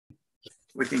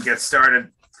we can get started.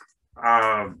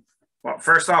 Well,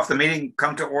 first off, the meeting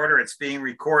come to order. It's being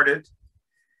recorded,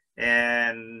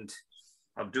 and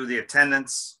I'll do the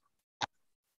attendance.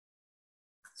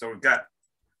 So we've got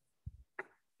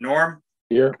Norm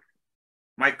here,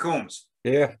 Mike Coombs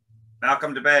here,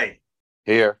 Malcolm DeBay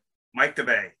here, Mike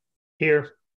DeBay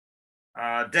here,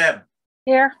 Deb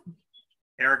here.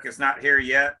 Eric is not here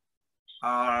yet,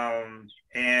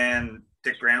 and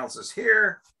Dick Reynolds is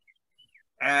here,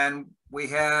 and we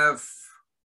have,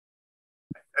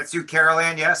 that's you, Carol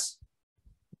Ann, yes?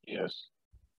 yes.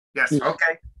 Yes,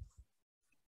 okay.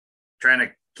 Trying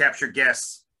to capture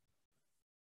guests.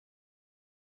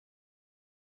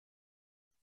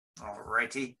 All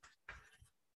righty.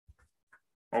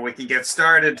 Well, we can get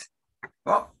started.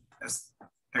 Oh,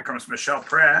 here comes Michelle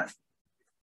Pratt.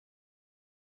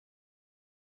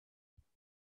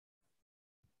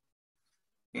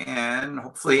 And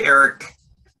hopefully Eric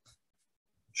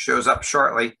shows up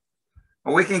shortly.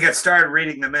 Well, we can get started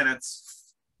reading the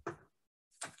minutes.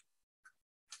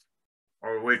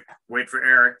 Or wait for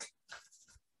Eric.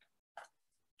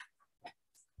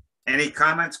 Any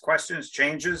comments, questions,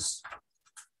 changes?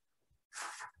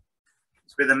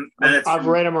 It's been the minutes. I've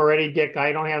read them already, Dick.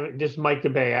 I don't have, just Mike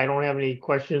DeBay. I don't have any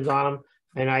questions on them.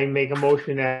 And I make a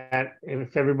motion that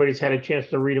if everybody's had a chance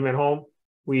to read them at home,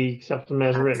 we accept them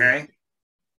as written. Okay.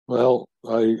 Well,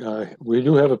 we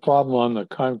do have a problem on the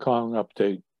Concom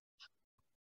update.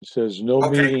 It says no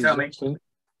meetings.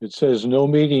 It says no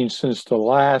meetings since the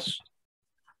last,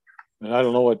 and I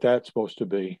don't know what that's supposed to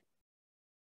be,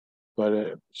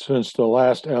 but since the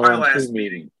last LMC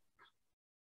meeting.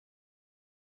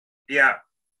 Yeah.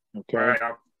 Okay. All right.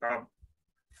 I'll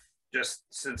just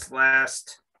since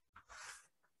last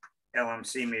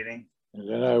LMC meeting. And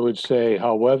then I would say,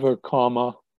 however,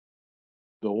 comma,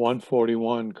 the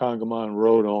 141 Congamon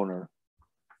Road owner.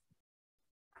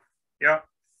 Yep.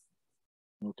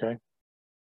 Okay.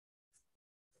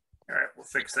 All right, we'll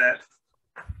fix that.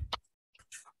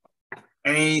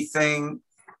 Anything,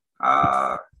 we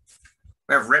have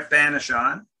Rhett Banish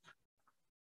on.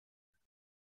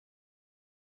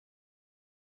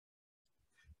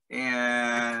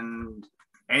 And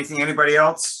anything, anybody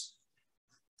else?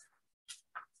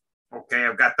 Okay,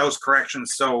 I've got those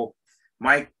corrections. So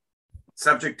Mike,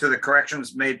 subject to the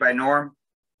corrections made by Norm.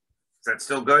 Is that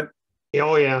still good?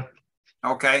 Oh, yeah.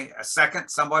 Okay, a second,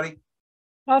 somebody?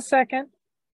 I'll second.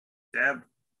 Deb?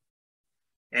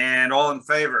 And all in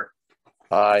favor?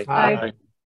 aye, Aye.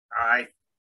 Aye.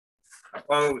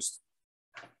 Opposed?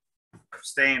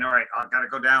 Abstain. All right, I've got to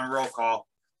go down roll call.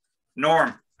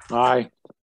 Norm? Aye.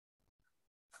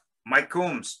 Mike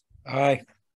Coombs? aye,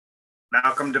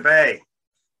 Malcolm DeBay?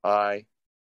 aye,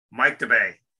 Mike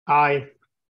DeBay? Aye.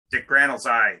 Dick Reynolds,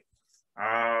 aye.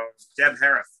 Deb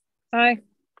Harris? Aye.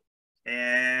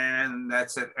 And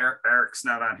that's it. Eric's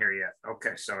not on here yet.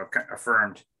 Okay, so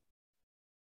affirmed.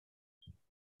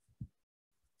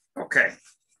 Okay.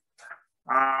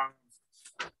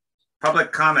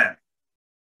 Public comment.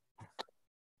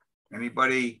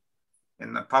 Anybody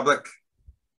in the public?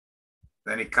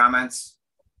 Any comments?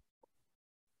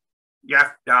 You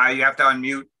have to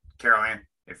unmute, Caroline.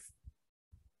 If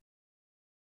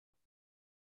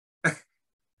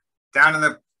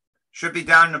should be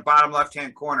down in the bottom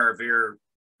left-hand corner of your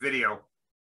video.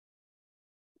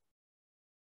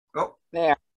 Oh,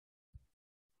 there.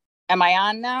 Am I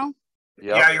on now?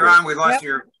 yep. yeah, you're on. We lost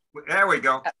your. There we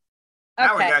go.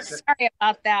 Now we Okay, got you. sorry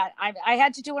about that. I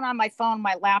had to do it on my phone.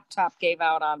 My laptop gave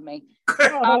out on me.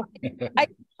 Oh, I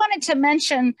wanted to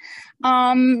mention,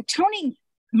 Tony,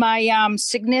 my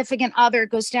significant other,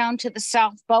 goes down to the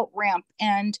south boat ramp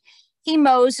and he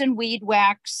mows and weed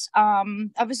whacks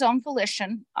of his own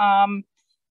volition.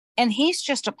 And he's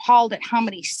just appalled at how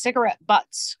many cigarette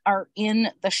butts are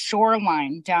in the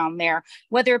shoreline down there,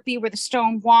 whether it be where the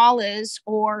stone wall is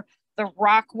or the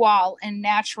rock wall and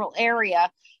natural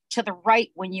area to the right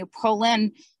when you pull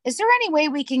in. Is there any way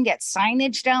we can get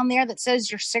signage down there that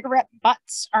says your cigarette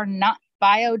butts are not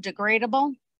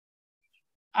biodegradable?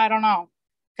 I don't know,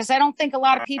 because I don't think a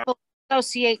lot of people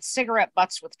associate cigarette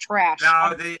butts with trash.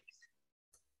 No,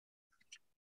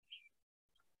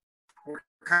 we're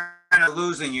kind of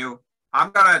losing you.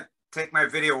 I'm gonna take my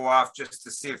video off just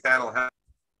to see if that'll help.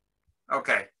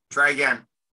 Okay, try again.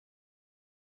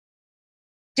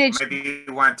 Maybe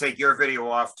you want to take your video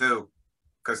off too,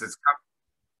 because it's.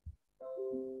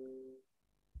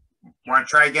 Want to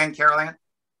try again, Caroline?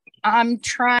 I'm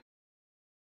trying.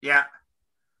 Yeah.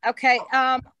 Okay.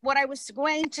 What I was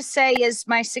going to say is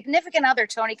my significant other,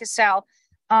 Tony Cassell,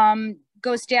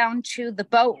 goes down to the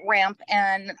boat ramp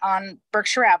and on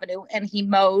Berkshire Avenue, and he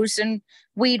mows and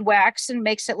weed whacks and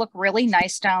makes it look really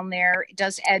nice down there,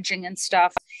 does edging and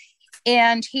stuff.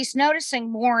 And he's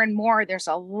noticing more and more there's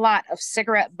a lot of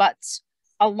cigarette butts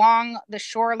along the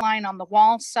shoreline on the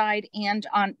wall side and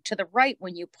on to the right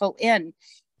when you pull in.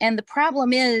 And the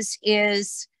problem is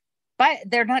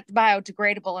they're not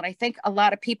biodegradable. And I think a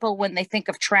lot of people, when they think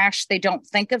of trash, they don't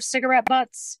think of cigarette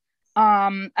butts.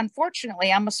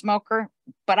 Unfortunately, I'm a smoker,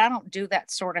 but I don't do that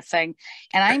sort of thing.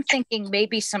 And I'm thinking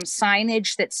maybe some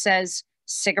signage that says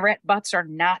cigarette butts are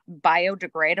not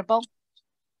biodegradable.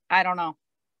 I don't know.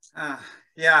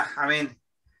 Yeah, I mean,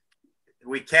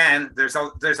 we can.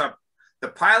 The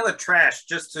pile of trash,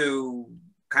 just to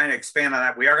kind of expand on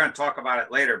that, we are going to talk about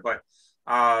it later, but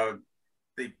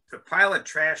the pile of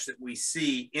trash that we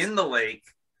see in the lake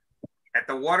at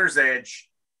the water's edge,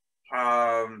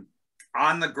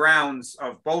 on the grounds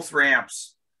of both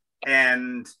ramps,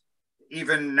 and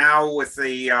even now with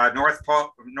the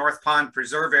North Pond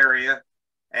Preserve area,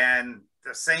 and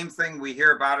the same thing we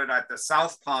hear about it at the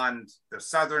South Pond, the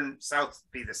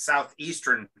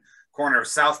southeastern corner of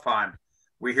South Pond.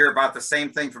 We hear about the same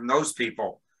thing from those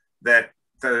people, that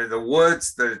the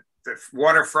woods, the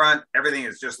waterfront, everything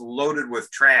is just loaded with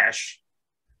trash.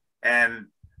 And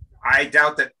I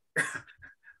doubt that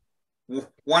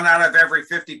 1 out of every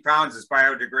 50 pounds is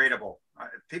biodegradable.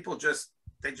 People just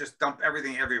dump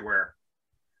everything everywhere.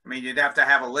 I mean, you'd have to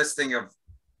have a listing of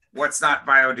what's not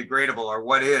biodegradable or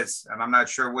what is, and I'm not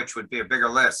sure which would be a bigger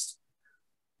list.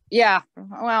 Yeah,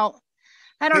 well,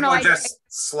 I don't know. People just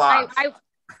slop.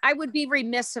 I would be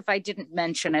remiss if I didn't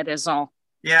mention it is all.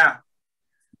 Yeah.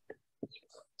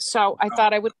 So I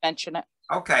thought I would mention it.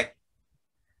 Okay.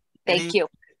 Thank you.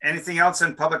 Anything else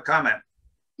in public comment?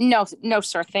 No,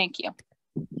 sir. Thank you.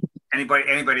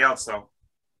 Anybody else though?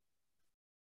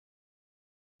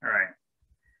 All right.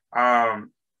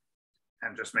 I'm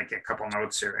just making a couple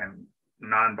notes here. And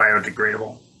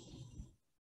non-biodegradable.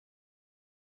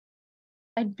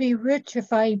 I'd be rich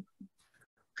if I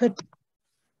could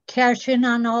cash in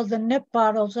on all the nip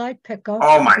bottles I pick up.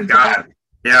 Oh my God.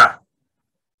 Yeah.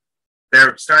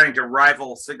 They're starting to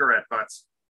rival cigarette butts.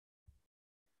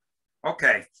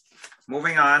 Okay,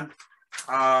 moving on.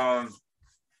 Concom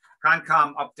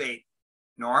update,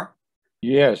 Norm?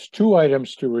 Yes, 2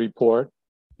 items to report,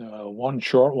 one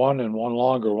short one and one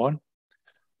longer one.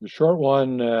 The short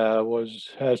one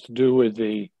has to do with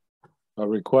the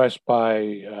request by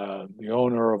the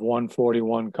owner of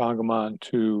 141 Congamon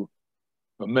to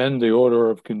amend the order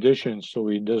of conditions so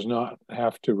he does not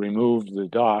have to remove the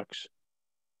docks.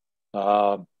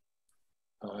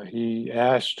 He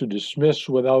asked to dismiss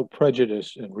without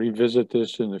prejudice and revisit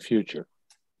this in the future.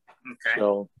 Okay.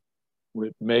 So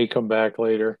it may come back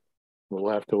later.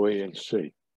 We'll have to wait and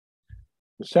see.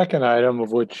 The second item,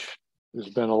 of which there's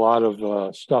been a lot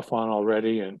of stuff on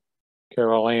already, and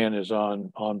Carol Ann is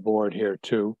on board here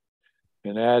too,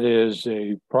 and that is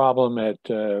a problem at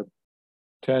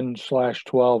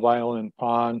 10/12 Island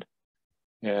Pond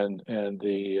and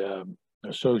the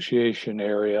association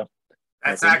area.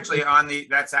 That's actually on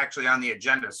the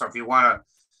agenda. So if you want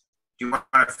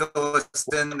to fill this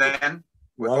in then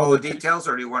with all the details,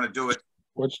 or do you want to do it?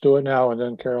 Let's do it now, and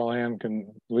then Carol Ann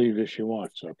can leave if she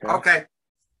wants. Okay. Okay.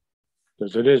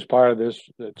 Because it is part of this.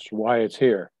 That's why it's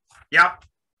here. Yep.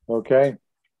 Okay.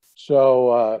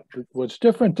 So what's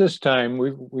different this time?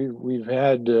 We've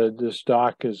had this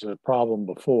dock as a problem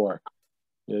before.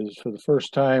 Is for the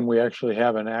first time we actually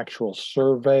have an actual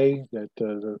survey that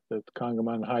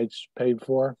Congamon Heights paid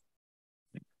for,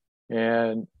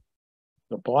 and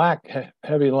the black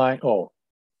heavy line. Oh,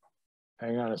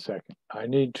 hang on a second. I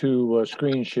need to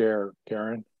screen share,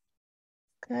 Karen.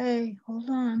 Okay, hold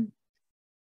on.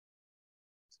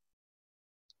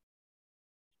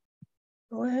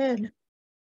 Go ahead.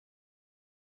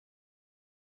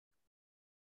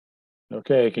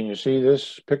 Okay, can you see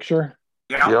this picture?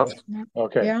 Yeah. Yep.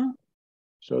 Okay. Yeah.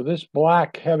 So this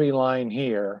black heavy line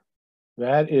here,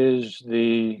 that is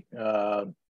the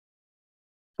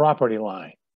property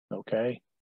line, okay?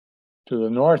 To the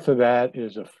north of that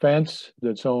is a fence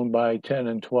that's owned by 10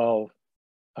 and 12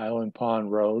 Island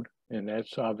Pond Road, and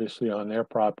that's obviously on their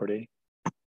property.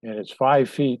 And it's 5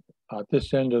 feet at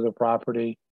this end of the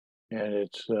property, and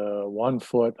it's 1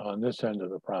 foot on this end of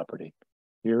the property.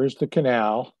 Here is the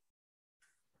canal,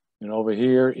 and over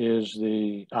here is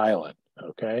the island,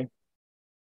 okay?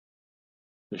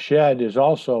 The shed is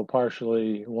also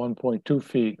partially 1.2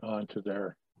 feet onto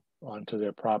their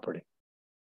property.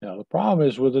 Now the problem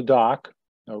is with the dock,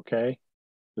 okay?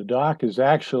 The dock is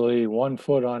actually 1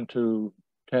 foot onto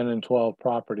 10 and 12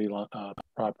 property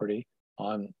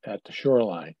at the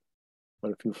shoreline.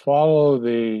 But if you follow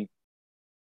the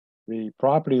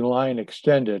property line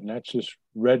extended, and that's this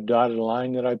red dotted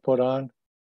line that I put on.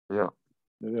 Yeah.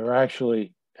 They're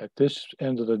actually at this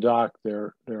end of the dock.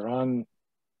 They're on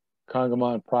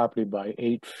Congamon property by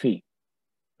 8 feet.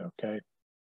 Okay.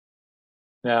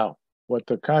 Now, what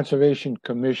the Conservation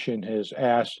Commission has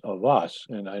asked of us,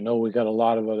 and I know we got a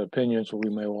lot of other opinions we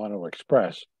may want to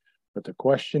express, but the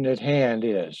question at hand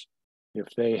is, if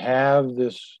they have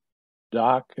this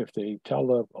dock, if they tell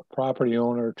the property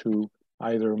owner to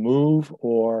either move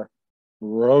or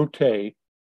rotate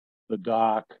the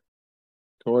dock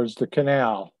towards the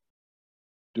canal,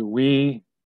 do we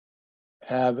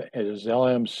have, as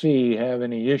LMC, have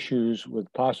any issues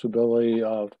with possibility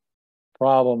of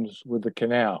problems with the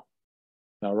canal?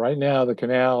 Now, right now, the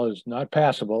canal is not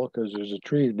passable because there's a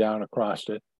tree down across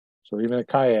it. So even a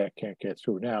kayak can't get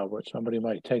through now, but somebody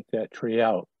might take that tree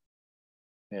out.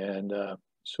 And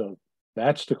so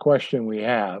that's the question we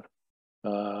have.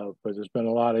 But there's been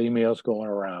a lot of emails going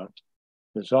around.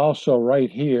 There's also right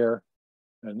here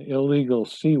an illegal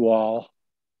seawall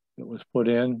that was put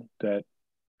in that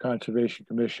Conservation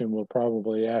Commission will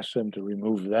probably ask them to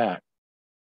remove that.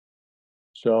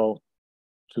 So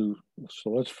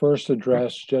let's first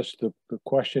address just the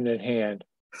question at hand.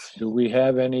 Do we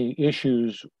have any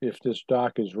issues if this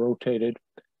dock is rotated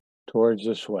towards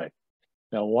this way?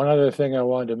 Now, one other thing I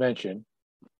wanted to mention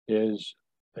is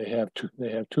they have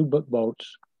two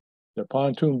boats. The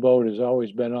pontoon boat has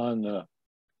always been on the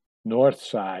north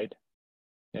side,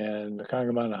 and the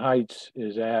Congamon Heights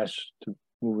is asked to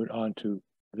move it onto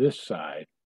this side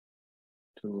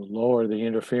to lower the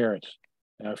interference.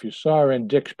 Now, if you saw in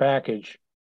Dick's package,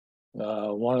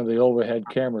 one of the overhead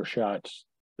camera shots,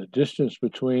 the distance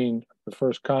between the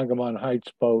first Congamon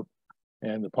Heights boat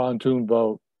and the pontoon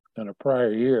boat in a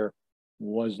prior year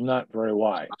was not very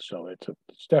wide. So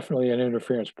it's definitely an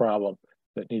interference problem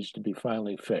that needs to be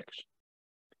finally fixed.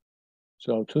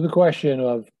 So to the question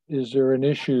of, is there an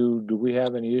issue, do we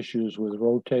have any issues with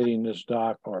rotating this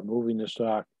dock or moving this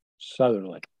dock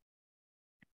southerly?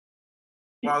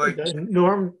 Well,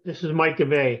 Norm, this is Mike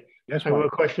DeBay. Yes, I have Mike. a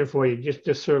question for you,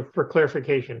 just for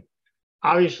clarification.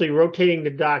 Obviously, rotating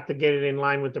the dock to get it in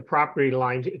line with the property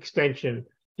line extension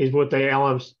is what the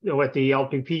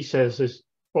LPP says is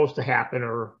supposed to happen,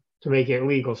 or to make it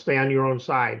legal. Stay on your own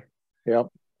side. Yep.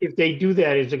 If they do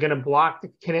that, is it going to block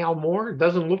the canal more? It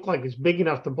doesn't look like it's big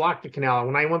enough to block the canal.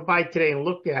 When I went by today and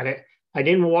looked at it, I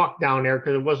didn't walk down there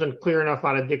because it wasn't clear enough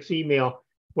out of Dick's email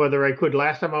whether I could.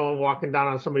 Last time I went walking down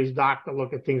on somebody's dock to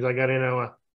look at things, I got into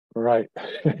a Right.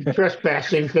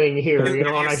 trespassing thing here, and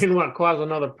I didn't want to cause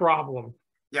another problem.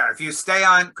 Yeah, if you stay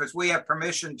on, because we have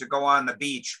permission to go on the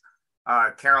beach.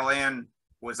 Carol Ann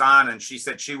was on, and she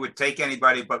said she would take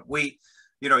anybody, but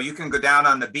you can go down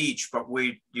on the beach, but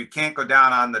you can't go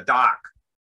down on the dock.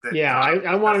 Yeah,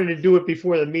 I wanted to do it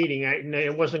before the meeting.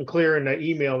 It wasn't clear in the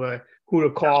email who to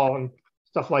call and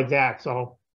stuff like that.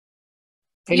 So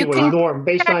anyway, Norm,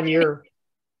 based on your...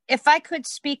 If I could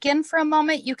speak in for a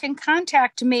moment, you can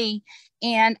contact me,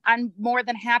 and I'm more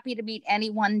than happy to meet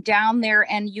anyone down there,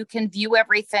 and you can view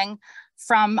everything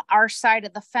from our side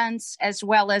of the fence as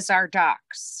well as our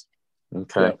docks.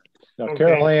 Okay. Now, okay.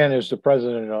 Carol Ann is the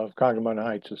president of Congamon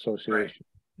Heights Association.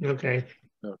 Right. Okay.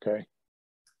 Okay.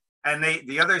 And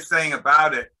the other thing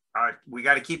about it, we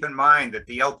got to keep in mind that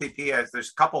the LPP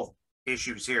there's a couple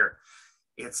issues here.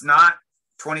 It's not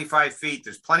 25 feet.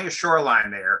 There's plenty of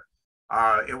shoreline there.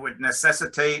 It would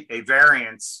necessitate a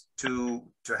variance to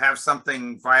have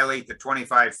something violate the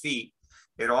 25 feet.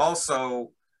 It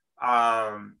also,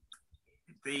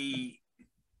 the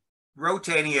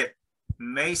rotating it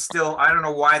may still, I don't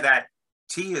know why that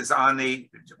T is on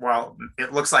well,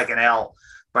 it looks like an L,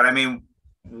 but I mean,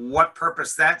 what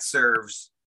purpose that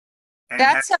serves, and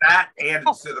that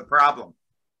adds to the problem.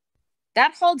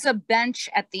 That holds a bench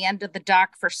at the end of the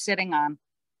dock for sitting on.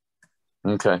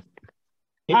 Okay.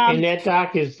 And that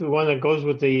dock is the one that goes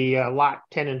with the lot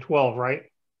 10 and 12, right?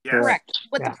 Yes. Correct.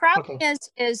 What the problem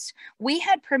is we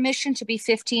had permission to be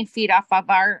 15 feet off of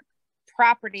our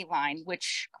property line,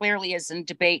 which clearly is in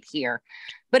debate here.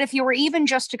 But if you were even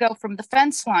just to go from the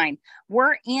fence line,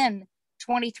 we're in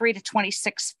 23 to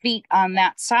 26 feet on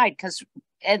that side because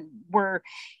we're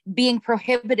being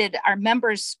prohibited, our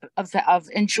members of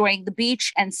enjoying the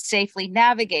beach and safely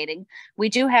navigating. We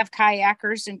do have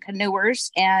kayakers and canoers,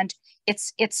 and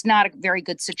it's not a very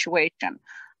good situation.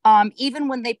 Even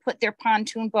when they put their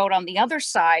pontoon boat on the other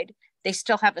side, they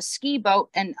still have a ski boat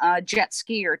and a jet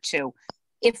ski or two.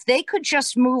 If they could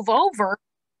just move over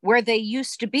where they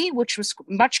used to be, which was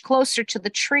much closer to the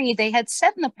tree, they had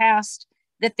said in the past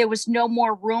that there was no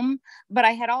more room, but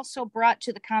I had also brought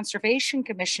to the Conservation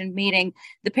Commission meeting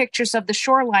the pictures of the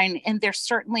shoreline, and there's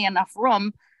certainly enough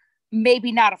room.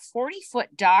 Maybe not a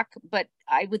 40-foot dock, but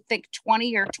I would think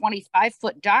 20 or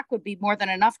 25-foot dock would be more than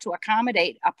enough to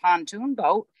accommodate a pontoon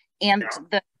boat and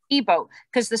the ski boat,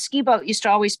 because the ski boat used to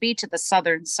always be to the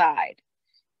southern side.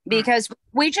 Because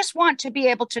we just want to be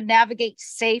able to navigate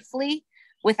safely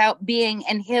without being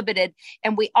inhibited.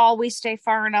 And we always stay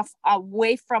far enough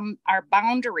away from our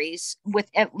boundaries with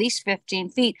at least 15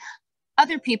 feet.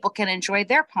 Other people can enjoy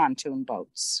their pontoon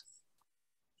boats.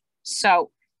 So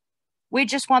we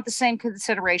just want the same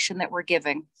consideration that we're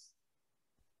giving.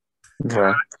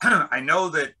 Okay. I know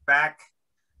that back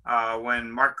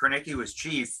when Mark Kernicki was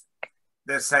chief,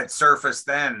 this had surfaced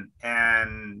then,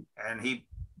 and he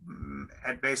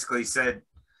had basically said,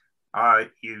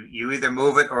 you either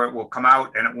move it or it will come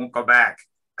out and it won't go back.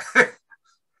 There's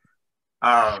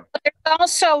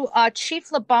also Chief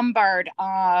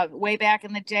LeBombard, way back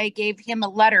in the day, gave him a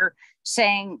letter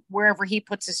saying wherever he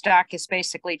puts his dock is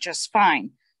basically just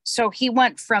fine. So he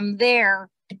went from there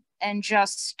and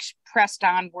just pressed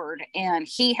onward, and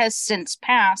he has since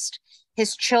passed.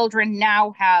 His children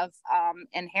now have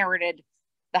inherited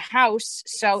the house.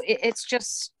 So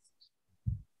it's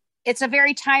a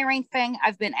very tiring thing.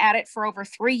 I've been at it for over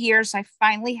 3 years. I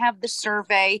finally have the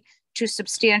survey to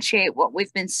substantiate what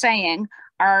we've been saying.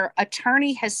 Our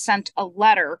attorney has sent a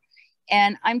letter,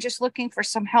 and I'm just looking for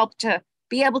some help to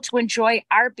be able to enjoy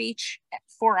our beach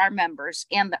for our members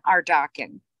and our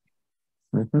docking.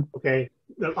 Okay.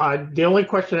 The only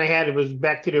question I had was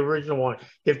back to the original one.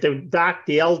 If the dock,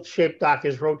 the L-shaped dock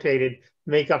is rotated,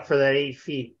 make up for that 8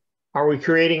 feet, are we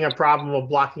creating a problem of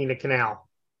blocking the canal?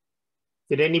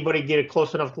 Did anybody get it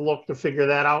close enough to look to figure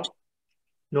that out?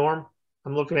 Norm,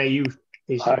 I'm looking at you.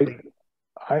 Basically.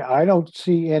 I don't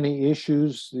see any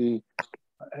issues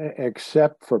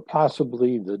except for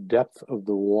possibly the depth of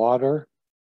the water,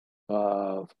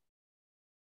 because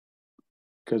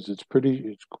it's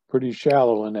pretty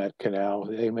shallow in that canal.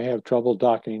 They may have trouble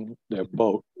docking their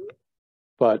boat,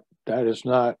 but that is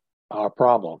not our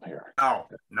problem here. No.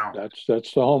 That's the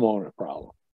homeowner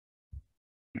problem.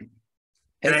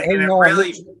 Hey, Norm,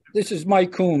 this is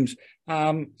Mike Coombs.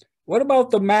 What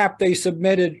about the map they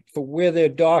submitted for where their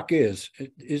dock is?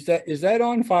 Is that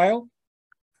on file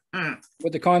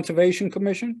with the Conservation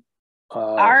Commission?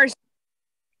 Ours.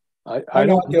 I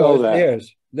don't know that.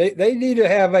 Theirs. They need to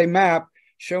have a map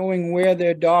showing where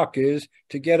their dock is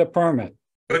to get a permit.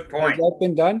 Good point. Has that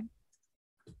been done?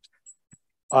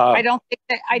 I don't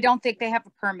think they have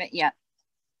a permit yet.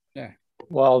 Yeah.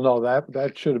 Well, no,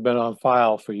 that should have been on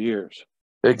file for years.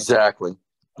 Exactly.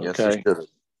 Yes, Okay. it should have.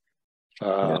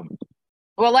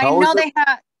 Well, I know they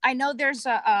have. I know there's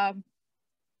a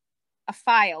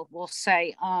file, we'll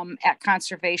say, at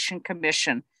Conservation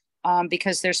Commission,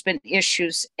 because there's been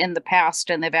issues in the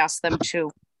past, and they've asked them to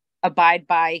abide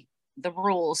by the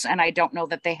rules, and I don't know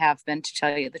that they have been, to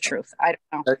tell you the truth. I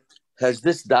don't know. Has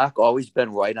this dock always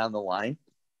been right on the line?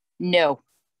 No.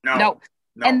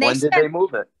 And when did they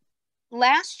move it?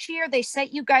 Last year, they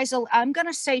sent you guys, I'm going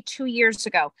to say 2 years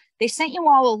ago, they sent you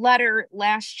all a letter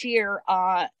last year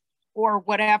or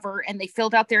whatever, and they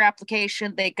filled out their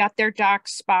application. They got their dock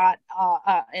spot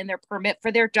and their permit for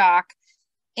their dock.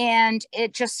 And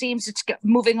it just seems it's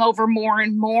moving over more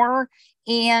and more.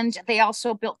 And they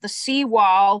also built the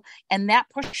seawall, and that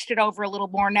pushed it over a little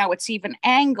more. Now it's even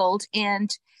angled,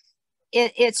 and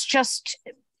it's just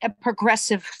a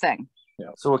progressive thing.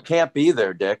 Yeah. So it can't be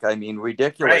there, Dick. I mean,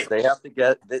 ridiculous. Right. They have to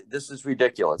get, this is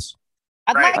ridiculous.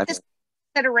 I'd Right. like this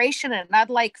consideration, and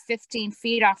I'd like 15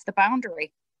 feet off the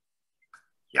boundary.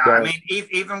 Yeah, I mean,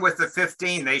 even with the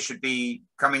 15, they should be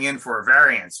coming in for a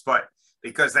variance, but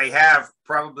because they have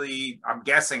probably, I'm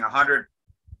guessing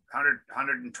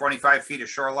 125 feet of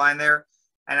shoreline there.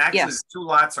 And actually Yes. the 2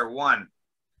 lots are one,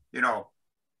 they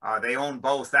own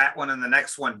both that one and the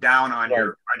next one down on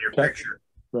your picture.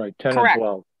 Right, 10 Correct. and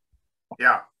 12.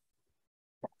 Yeah.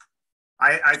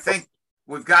 I think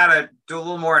we've got to do a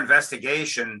little more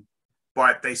investigation,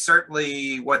 but they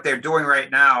certainly, what they're doing right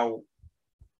now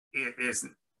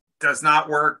does not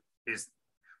work,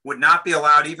 would not be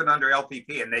allowed even under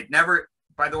LPP. And they'd never,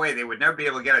 by the way, they would never be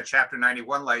able to get a Chapter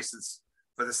 91 license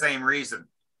for the same reason.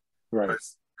 Right.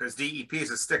 Because DEP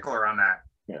is a stickler on that.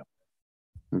 Yeah.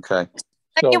 Okay.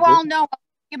 Let you all know, I'll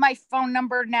give you my phone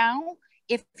number now.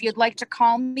 If you'd like to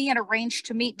call me and arrange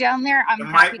to meet down there, I'm You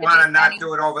happy might want to not any-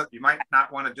 do it over. You might not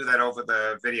want to do that over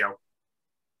the video.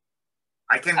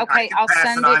 I can Okay, I can I'll pass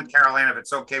send it on, it. Caroline, if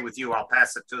it's okay with you. I'll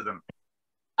pass it to them.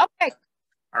 Okay,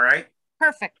 All right.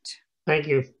 perfect. Thank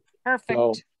you. Perfect.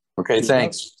 So- Okay,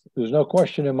 thanks. There's no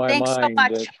question in my Thanks so mind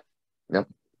much. Yep.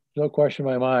 No question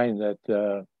in my mind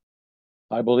that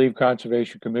I believe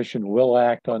Conservation Commission will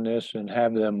act on this and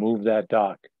have them move that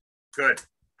dock. Good.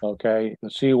 Okay, the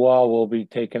seawall will be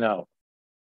taken out.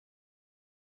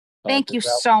 Thank you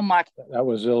so much. That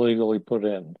was illegally put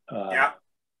in. Yeah.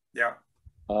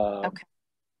 Okay.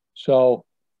 So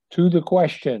to the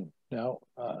question now,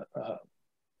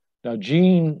 now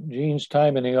Jean's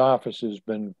time in the office has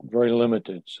been very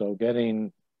limited. So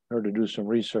getting her to do some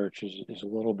research is a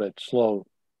little bit slow,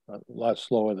 a lot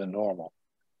slower than normal.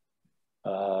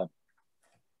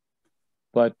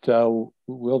 But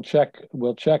we'll check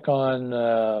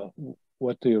on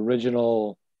what the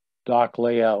original dock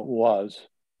layout was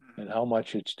and how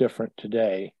much it's different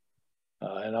today.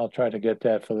 And I'll try to get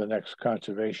that for the next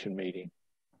conservation meeting.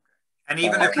 And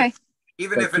even if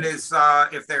it is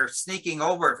if they're sneaking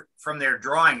over from their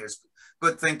drawing, is a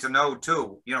good thing to know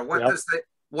too. You know,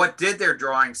 what did their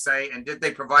drawing say, and did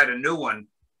they provide a new one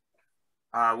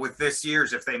with this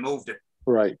year's if they moved it?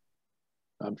 Right.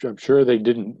 I'm sure they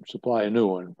didn't supply a new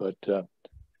one, but to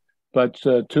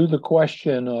the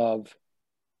question of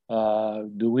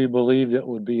do we believe it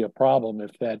would be a problem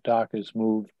if that dock is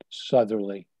moved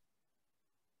southerly?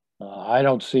 I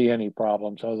don't see any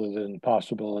problems other than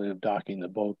possibility of docking the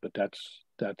boat, but that's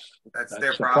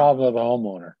their problem of the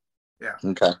homeowner. Yeah.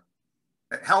 Okay.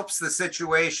 It helps the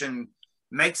situation,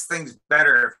 makes things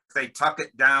better if they tuck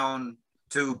it down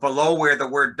to below where the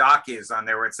word dock is on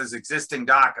there, where it says existing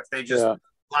dock. If they just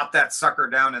plop that sucker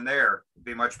down in there, it'd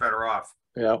be much better off.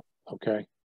 Yeah. Okay.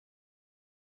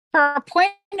 For a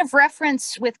point of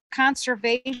reference with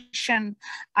conservation,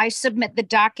 I submit the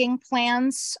docking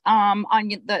plans on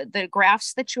the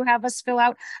graphs that you have us fill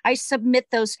out. I submit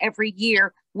those every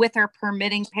year with our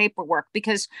permitting paperwork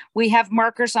because we have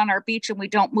markers on our beach and we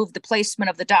don't move the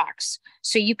placement of the docks.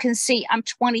 So you can see I'm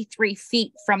 23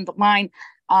 feet from the line.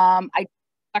 I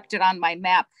checked it on my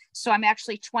map. So I'm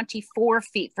actually 24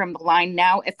 feet from the line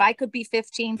now. If I could be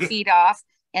 15 feet off,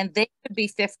 and they could be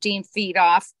 15 feet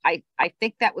off, I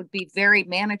think that would be very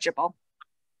manageable.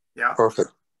 Yeah. Perfect.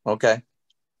 Okay.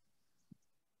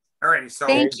 All right. So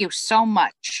thank you so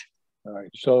much. All right.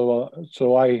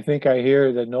 So I think I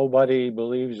hear that nobody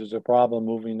believes there's a problem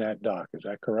moving that dock. Is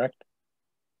that correct?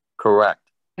 Correct.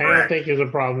 I don't think there's a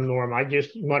problem, Norm. I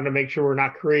just wanted to make sure we're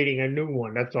not creating a new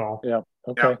one. That's all. Yeah.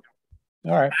 Okay.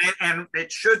 Yeah. All right. And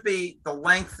it should be the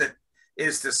length that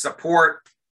is to support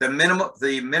the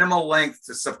minimal length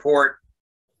to support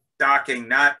docking,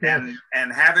 not and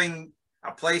having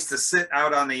a place to sit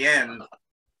out on the end.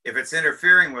 If it's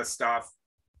interfering with stuff,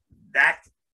 that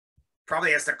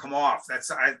probably has to come off.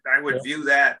 That's I would view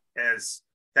that as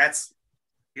that's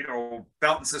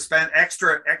belt and suspend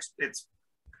extra. It's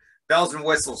bells and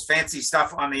whistles, fancy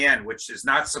stuff on the end, which is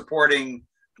not supporting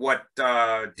what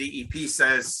DEP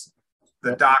says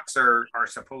the docks are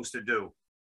supposed to do.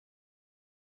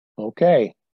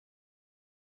 Okay.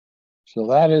 So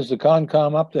that is the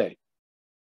Concom update.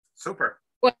 Super.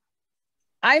 Well,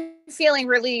 I'm feeling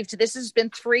relieved. This has been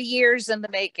 3 years in the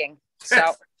making. So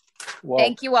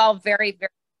thank you all very, very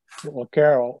much. Well,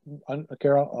 Carol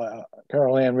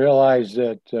Ann realized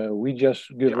that we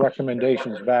just give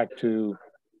recommendations back to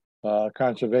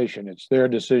conservation. It's their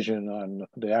decision on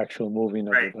the actual moving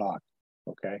of the dock.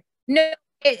 Okay. No,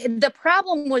 the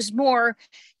problem was more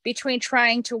between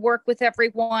trying to work with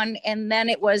everyone and then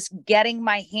it was getting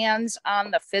my hands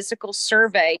on the physical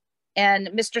survey. And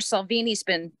Mr. Salvini's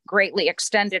been greatly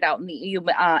extended out in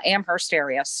the Amherst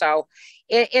area. So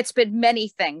it's been many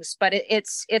things, but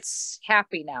it's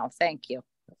happy now. Thank you.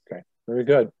 Okay, very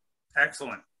good.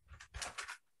 Excellent.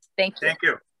 Thank you. Thank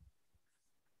you.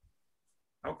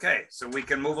 Okay, so we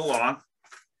can move along.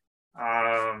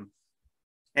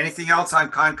 Anything else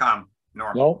on Concom,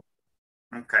 Norm? No.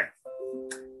 Okay.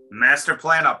 Master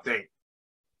plan update.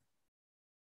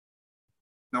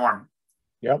 Norm.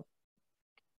 Yep.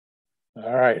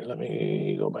 All right, let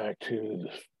me go back to the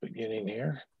beginning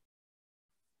here.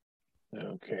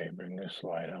 Okay, bring this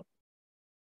slide up.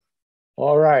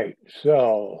 All right,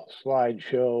 so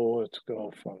slideshow, let's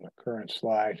go from the current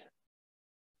slide.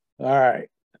 All right,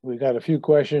 we got a few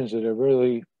questions that are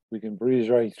really, we can breeze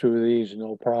right through these,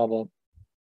 no problem.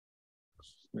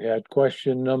 We had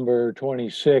question number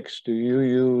 26. Do you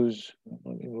use,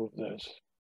 let me move this.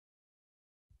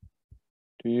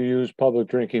 Do you use public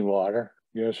drinking water?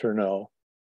 Yes or no?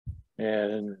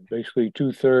 And basically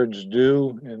 2/3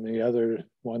 do, and the other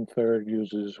 1/3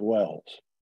 uses wells.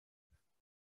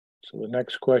 So the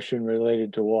next question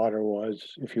related to water was,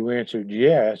 if you answered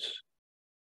yes,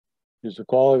 is the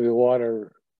quality of the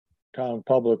water, town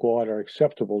public water,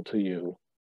 acceptable to you?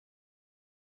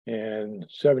 and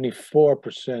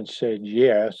 74% said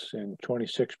yes, and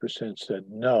 26% said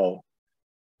no.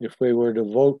 If we were to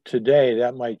vote today,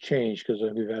 that might change because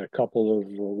we've had a couple of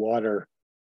water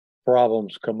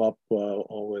problems come up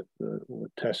with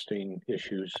testing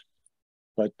issues,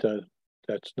 but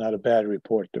that's not a bad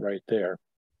report right there.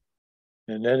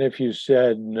 And then if you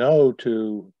said no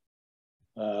to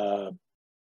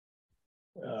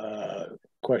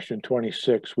question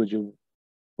 26, would you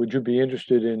be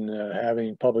interested in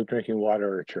having public drinking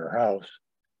water at your house?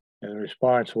 And the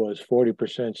response was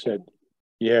 40% said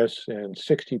yes, and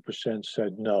 60%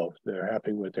 said no. They're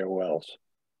happy with their wells.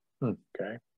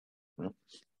 Okay.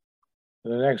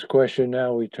 The next question,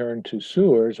 now we turn to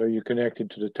sewers. Are you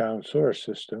connected to the town sewer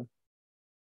system?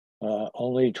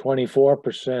 Only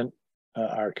 24%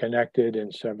 are connected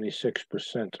and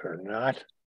 76% are not.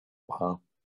 Wow.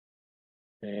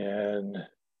 And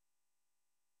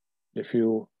if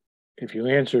you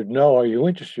answered no, are you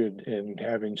interested in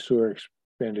having sewer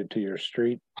expanded to your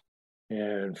street?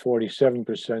 And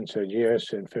 47% said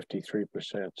yes, and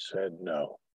 53% said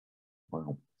no.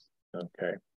 Wow.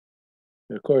 Okay.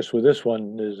 And of course, with this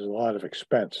one, there's a lot of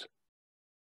expense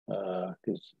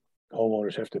because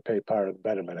homeowners have to pay part of the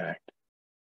Betterment Act.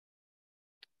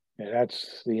 And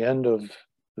that's the end of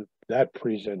that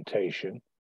presentation.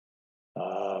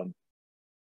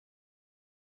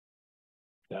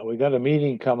 Now we got a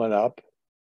meeting coming up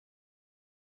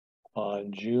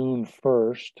on June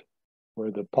 1st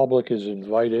where the public is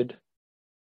invited.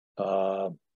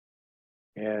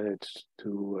 And it's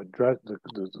to address the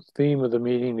theme of the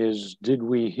meeting is, did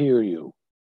we hear you?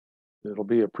 It'll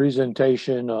be a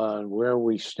presentation on where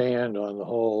we stand on the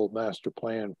whole master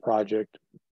plan project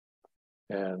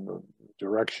and the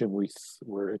direction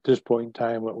we're at this point in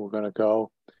time, what we're going to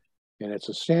go. And it's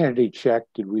a sanity check.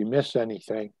 Did we miss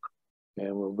anything?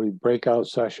 And we'll be breakout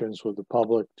sessions with the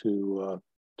public to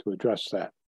address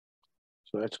that.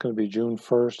 So that's going to be June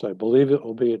 1st. I believe it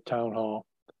will be at Town Hall.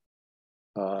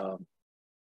 So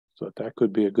that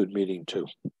could be a good meeting too.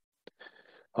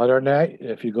 Other than that,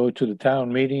 if you go to the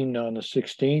town meeting on the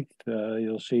 16th,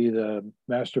 you'll see the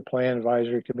Master Plan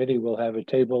Advisory Committee will have a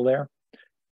table there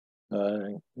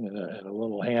and a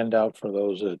little handout for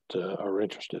those that are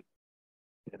interested.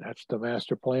 And that's the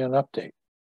Master Plan update.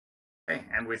 Okay,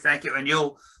 and we thank you. And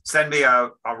you'll send me a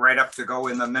write-up to go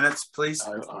in the minutes, please?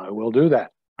 I will do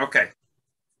that. Okay.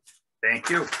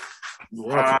 Thank you.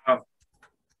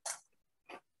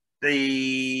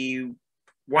 The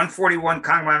 141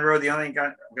 Congamon Road, the only thing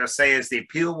I'm going to say is the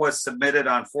appeal was submitted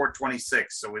on 4/26,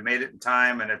 so we made it in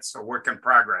time and it's a work in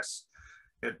progress.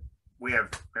 We have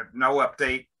no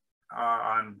update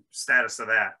on status of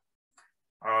that.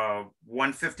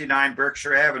 159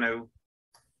 Berkshire Avenue,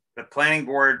 the planning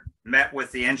board met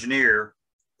with the engineer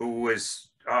who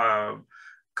was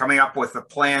coming up with the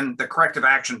plan, the corrective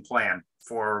action plan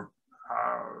for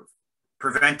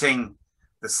preventing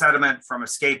the sediment from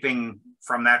escaping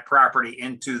from that property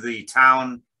into the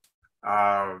town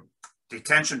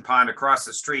detention pond across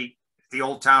the street, the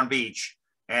old town beach.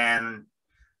 And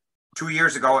 2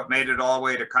 years ago, it made it all the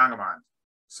way to Congamon.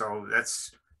 So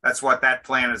that's what that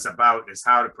plan is about, is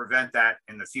how to prevent that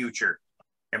in the future.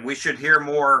 And we should hear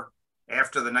more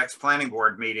after the next planning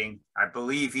board meeting. I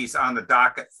believe he's on the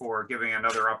docket for giving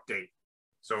another update.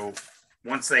 So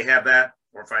once they have that,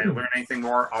 or if I learn anything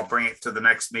more, I'll bring it to the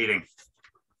next meeting.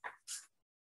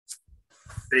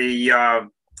 We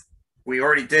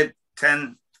already did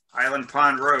 10 Island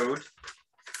Pond Road,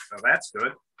 so that's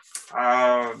good.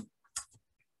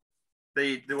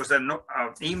 There was an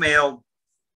email,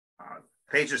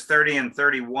 pages 30 and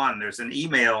 31. There's an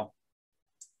email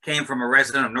came from a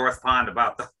resident of North Pond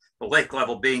about the lake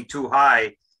level being too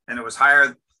high, and it was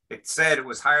higher. It said it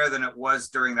was higher than it was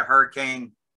during the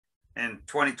hurricane in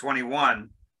 2021.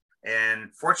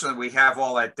 And fortunately, we have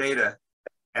all that data.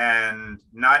 And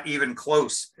not even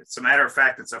close. It's a matter of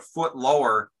fact, it's a foot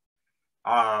lower.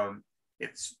 It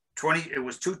was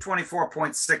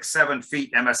 224.67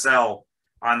 feet MSL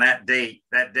on that day.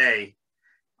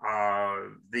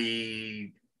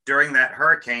 During that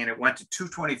hurricane, it went to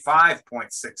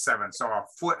 225.67, so a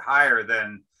foot higher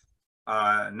than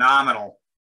nominal.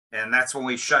 And that's when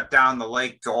we shut down the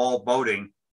lake to all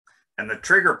boating. And the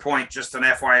trigger point, just an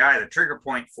FYI, the trigger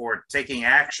point for taking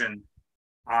action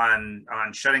on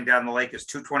shutting down the lake is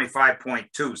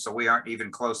 225.2, so we aren't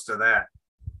even close to that.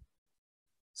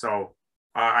 So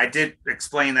I did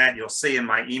explain that. You'll see in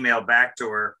my email back to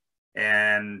her,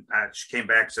 and she came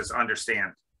back and says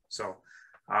understand. So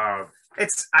I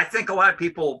think a lot of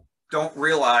people don't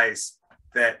realize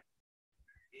that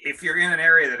if you're in an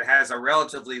area that has a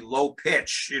relatively low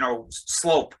pitch,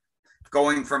 slope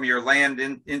going from your land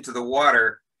into the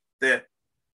water, that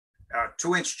a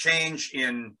 2-inch change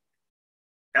in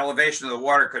elevation of the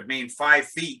water could mean 5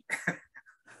 feet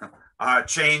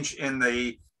change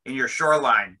in your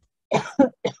shoreline.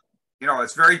 You know,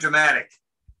 it's very dramatic.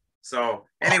 So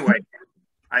anyway,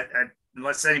 I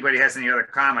unless anybody has any other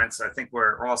comments, I think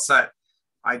we're all set.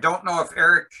 I don't know if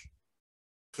Eric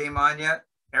came on yet.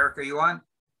 Eric, are you on?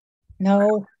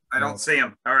 No. I don't see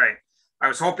him. All right. I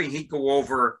was hoping he'd go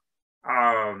over.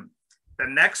 The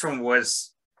next one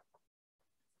was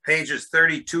pages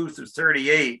 32 through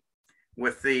 38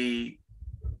 with the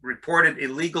reported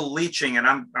illegal leaching, and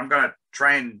I'm going to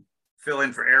try and fill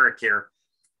in for Eric here.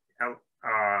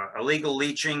 Illegal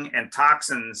leaching and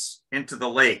toxins into the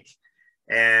lake.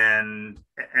 And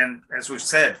as we've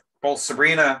said, both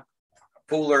Sabrina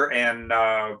Pooler and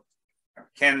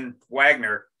Ken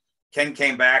Wagner, Ken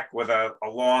came back with a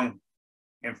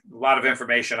lot of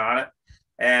information on it.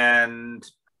 And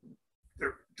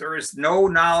there is no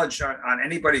knowledge on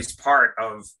anybody's part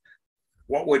of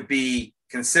what would be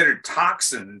considered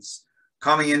toxins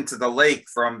coming into the lake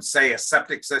from, say, a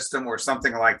septic system or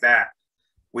something like that.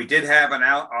 We did have an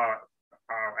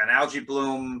algae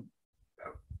bloom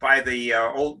by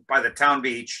the town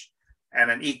beach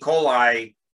and an E.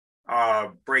 coli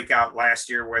breakout last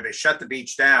year where they shut the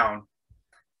beach down.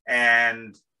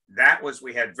 And that was,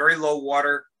 we had very low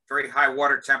water, very high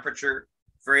water temperature,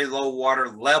 very low water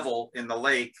level in the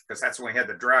lake, because that's when we had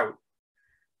the drought.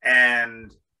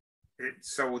 And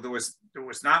so there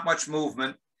was not much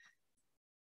movement.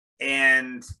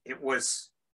 And it was,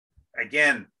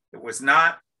 again, it was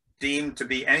not deemed to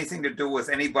be anything to do with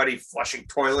anybody flushing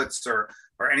toilets or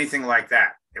anything like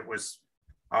that. It was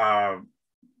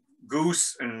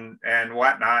goose and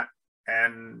whatnot,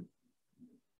 and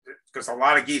because a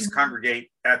lot of geese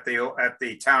congregate at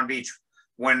the town beach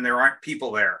when there aren't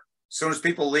people there. As soon as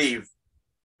people leave,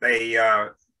 they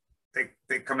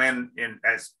come in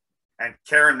as, and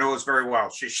Karen knows very well.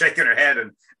 She's shaking her head,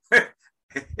 and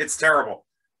it's terrible.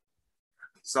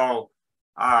 So,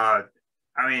 I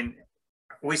mean,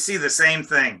 we see the same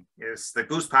thing. Is the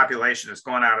goose population has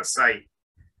gone out of sight.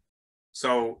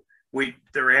 So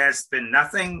there has been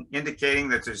nothing indicating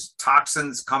that there's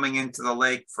toxins coming into the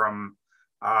lake from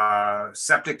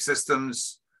septic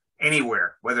systems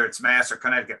anywhere, whether it's Mass or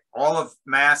Connecticut. All of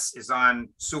Mass is on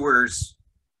sewers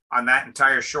on that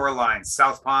entire shoreline,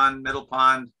 South Pond, Middle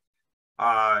Pond,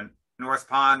 North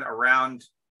Pond, around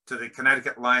to the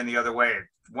Connecticut line the other way.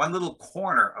 One little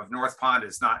corner of North Pond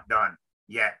is not done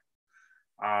yet,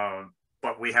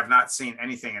 but we have not seen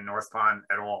anything in North Pond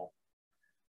at all.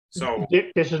 So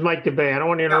this is Mike DeBay. I don't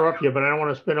want to interrupt you, but I don't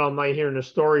want to spend all night hearing the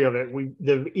story of it.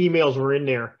 The emails were in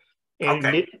there, and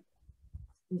okay.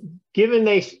 Given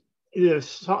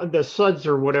the suds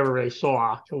or whatever they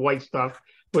saw, the white stuff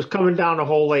was coming down the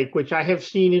whole lake, which I have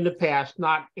seen in the past,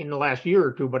 not in the last year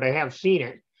or two, but I have seen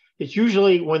it. It's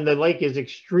usually when the lake is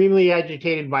extremely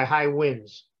agitated by high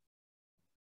winds.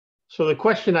 So the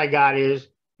question I got is,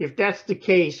 if that's the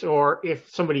case, or if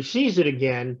somebody sees it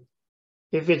again,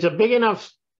 if it's a big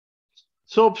enough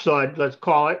soap sud, let's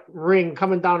call it, ring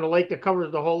coming down the lake that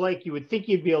covers the whole lake, you would think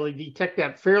you'd be able to detect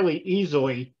that fairly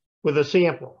easily with a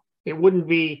sample. It wouldn't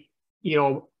be, you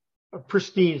know, a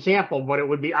pristine sample, but it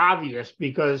would be obvious,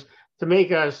 because to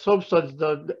make a soap suds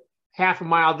the half a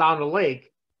mile down the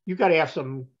lake, you got to have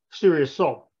some serious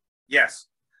soap. Yes.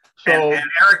 So and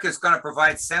Eric is going to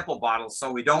provide sample bottles,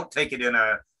 so we don't take it in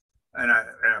a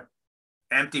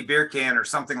empty beer can or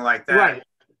something like that.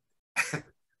 Right.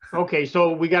 Okay,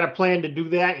 so we got a plan to do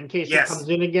that in case Yes. it comes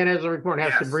in again as a report. Have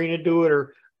Yes. Sabrina do it,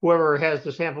 or whoever has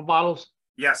the sample bottles.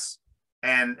 Yes.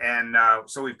 And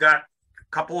so we've got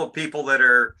a couple of people that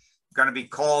are going to be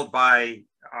called by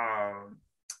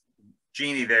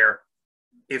Jeannie there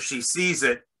if she sees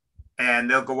it, and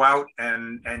they'll go out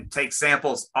and take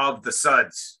samples of the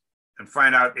suds and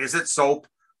find out, is it soap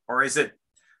or is it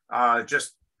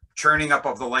just churning up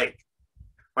of the lake?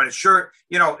 But it's sure,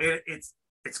 you know,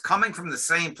 it's coming from the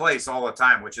same place all the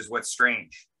time, which is what's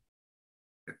strange.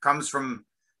 It comes from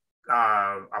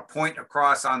a point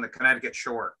across on the Connecticut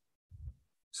shore.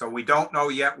 So we don't know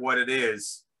yet what it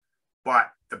is, but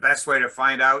the best way to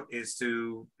find out is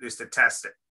to test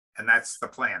it. And that's the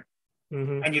plan.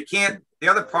 Mm-hmm. And you can't, the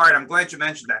other part, I'm glad you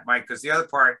mentioned that, Mike, because the other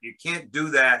part, you can't do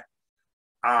that.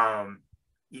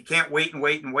 You can't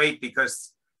wait,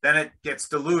 because then it gets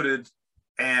diluted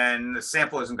and the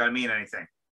sample isn't going to mean anything.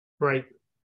 Right.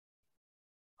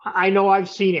 I know I've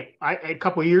seen it. A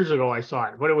couple of years ago I saw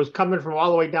it, but it was coming from all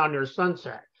the way down near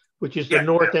Sunset, which is the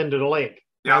north end of the lake.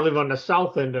 Yeah. I live on the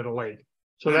south end of the lake.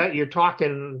 So that you're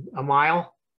talking a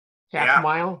mile, half a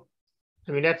mile.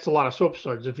 I mean, that's a lot of soap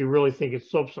suds if you really think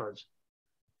it's soap suds.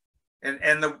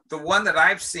 And the one that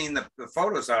I've seen the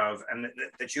photos of, and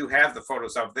that you have the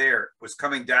photos of there, was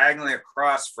coming diagonally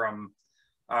across from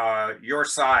your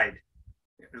side,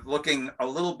 looking a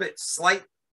little bit slight,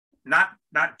 not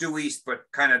due east, but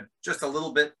kind of just a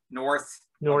little bit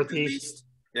northeast.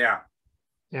 Yeah.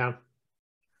 Yeah.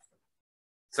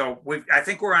 So I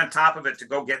think we're on top of it to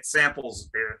go get samples.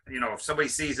 You know, if somebody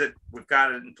sees it, we've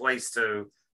got it in place to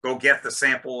go get the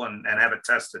sample and have it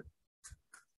tested.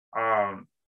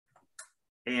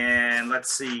 And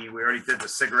let's see, we already did the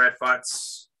cigarette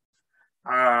butts.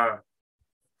 And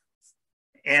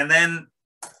then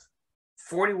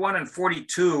 41 and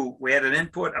 42, we had an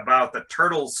input about the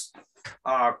turtles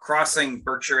crossing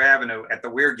Berkshire Avenue at the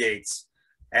weir gates.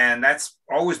 And that's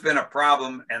always been a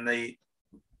problem. And the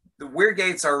weir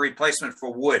gates are a replacement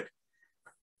for wood.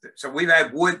 So we've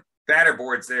had wood batter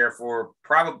boards there for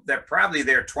probably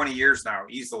there 20 years now,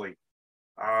 easily.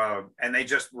 And they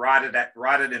just rotted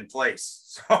in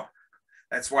place. So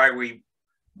that's why we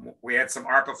had some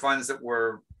ARPA funds that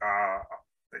were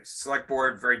the select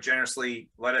board very generously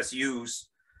let us use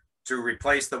to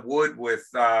replace the wood with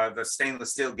the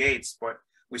stainless steel gates. But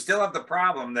we still have the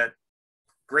problem that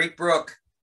Great Brook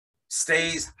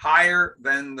stays higher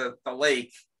than the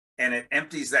lake, and it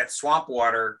empties that swamp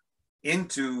water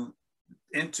into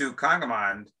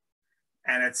Congamond,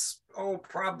 and it's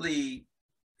probably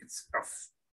it's a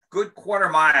good quarter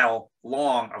mile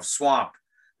long of swamp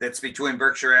that's between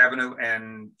Berkshire Avenue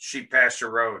and Sheep Pasture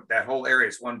Road. That whole area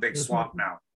is one big swamp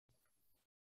now.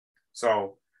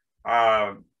 So,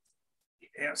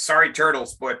 sorry,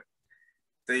 turtles, but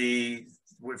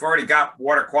we've already got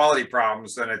water quality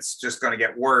problems, and it's just going to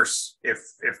get worse if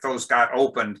those got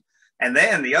opened. And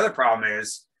then the other problem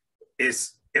is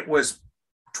it was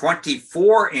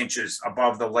 24 inches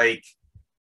above the lake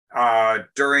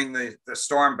during the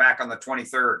storm back on the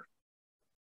 23rd.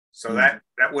 So that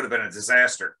would have been a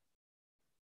disaster.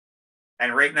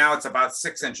 And right now it's about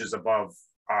 6 inches above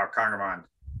Congamond,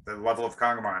 the level of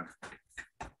Congamond.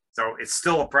 So it's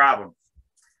still a problem.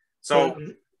 So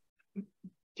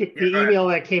the email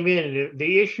that came in,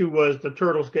 the issue was the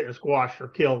turtles getting squashed or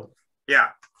killed. Yeah.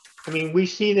 I mean, we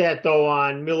see that though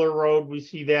on Miller Road, we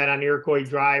see that on Iroquois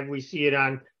Drive, we see it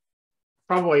on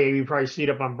you probably see it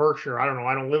up on Berkshire. I don't know.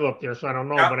 I don't live up there, so I don't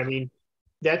know. Yep. But I mean,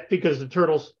 that's because the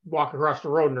turtles walk across the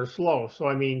road and they're slow. So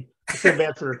I mean, I feel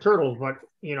bad for the turtles, but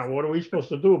you know, what are we supposed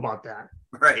to do about that?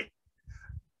 Right.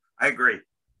 I agree.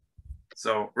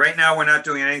 So right now we're not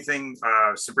doing anything.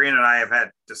 Sabrina and I have had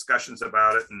discussions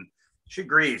about it, and she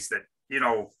agrees that, you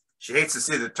know, she hates to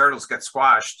see the turtles get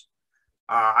squashed.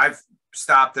 I've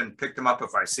stopped and picked them up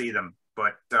if I see them,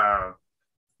 but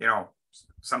you know,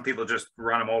 some people just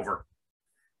run them over.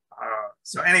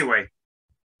 So anyway,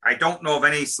 I don't know of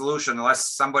any solution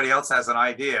unless somebody else has an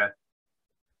idea.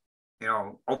 You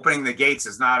know, opening the gates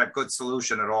is not a good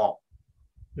solution at all.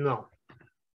 No.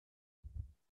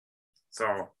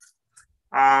 So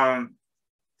the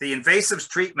invasives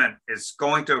treatment is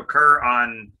going to occur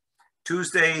on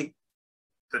Tuesday,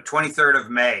 the 23rd of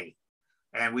May.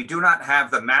 And we do not have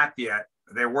the map yet.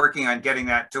 They're working on getting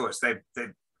that to us. They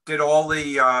did all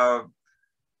the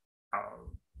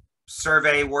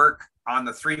survey work on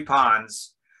the 3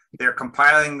 ponds. They're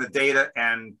compiling the data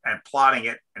and plotting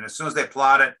it. And as soon as they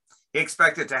plot it, he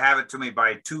expected to have it to me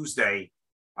by Tuesday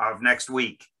of next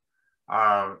week.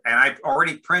 And I've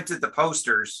already printed the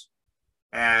posters.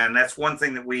 And that's one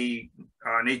thing that we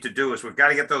need to do is we've got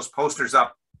to get those posters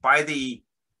up by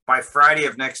Friday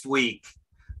of next week.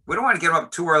 We don't want to get them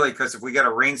up too early because if we get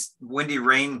a windy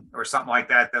rain or something like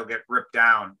that, they'll get ripped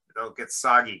down. They'll get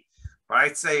soggy. But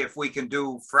I'd say if we can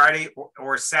do Friday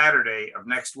or Saturday of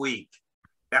next week,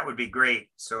 that would be great.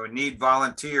 So we need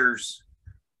volunteers.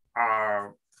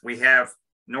 We have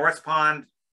North Pond.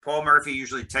 Paul Murphy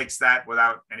usually takes that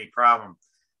without any problem.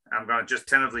 I'm going to just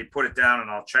tentatively put it down and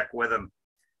I'll check with him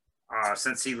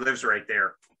since he lives right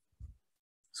there.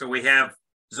 So we have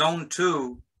Zone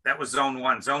 2. That was Zone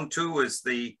 1. Zone 2 is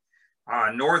the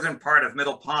northern part of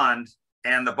Middle Pond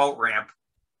and the boat ramp.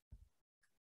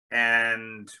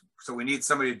 And so we need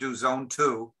somebody to do Zone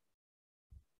 2.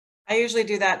 I usually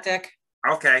do that, Dick.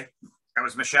 Okay. That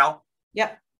was Michelle?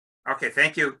 Yep. Okay,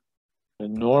 thank you.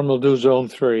 And Norm will do Zone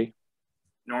 3.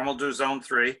 Norm will do Zone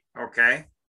 3. Okay.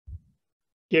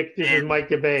 Dick, this is Mike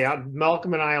DeBay.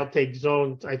 Malcolm and I will take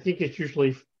zones. I think it's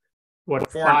usually,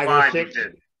 what, 4 5 and 5 or 6? you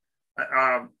did.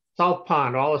 South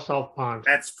Pond, all of South Pond.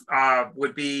 That's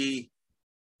would be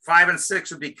 5 and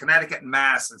 6 would be Connecticut and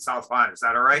Mass and South Pond. Is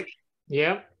that all right?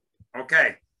 Yep.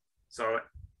 Okay. So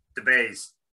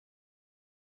DeBay's.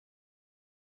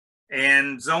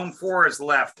 And Zone 4 is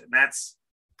left, and that's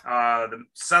the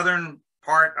southern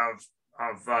part of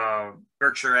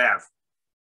Berkshire Ave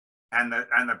and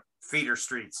the feeder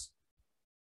streets.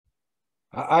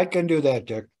 I can do that,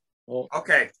 Dick.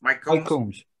 Okay, Mike Mike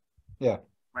Coombs. Yeah.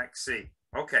 Mike C.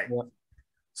 Okay. Yeah.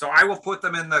 So I will put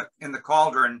them in the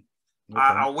cauldron. Okay.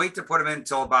 I'll wait to put them in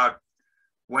until about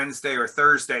Wednesday or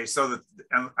Thursday, so that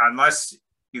unless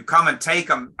you come and take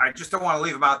them, I just don't want to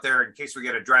leave them out there in case we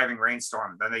get a driving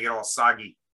rainstorm. Then they get all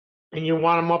soggy. And you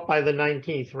want them up by the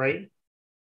 19th, right?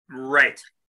 Right.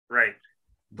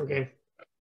 Okay.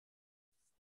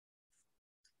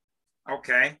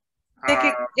 Okay.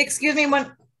 Dick, excuse me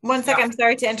one second. Yeah. I'm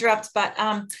sorry to interrupt, but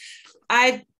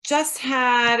I just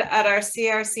had at our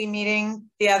CRC meeting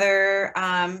the other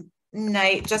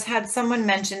night, just had someone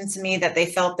mention to me that they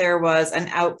felt there was an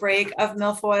outbreak of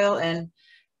milfoil in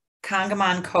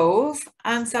Congamon Cove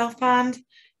on South Pond.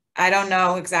 I don't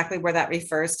know exactly where that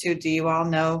refers to. Do you all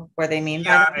know where they mean?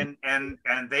 Yeah, by that?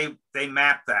 and they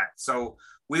map that, so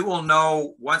we will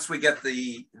know once we get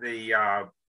the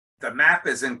map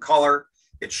is in color.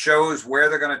 It shows where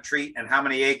they're going to treat and how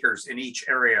many acres in each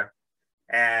area,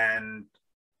 and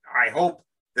I hope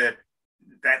that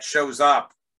shows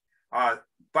up.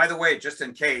 By the way, just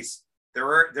in case,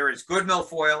 there is good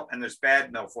milfoil and there's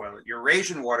bad milfoil.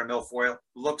 Eurasian water milfoil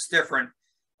looks different.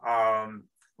 A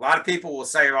lot of people will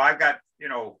say, "Well, I've got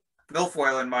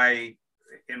milfoil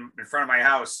in front of my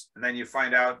house," and then you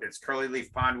find out it's curly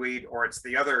leaf pondweed or it's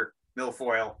the other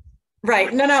milfoil.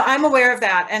 Right. No, I'm aware of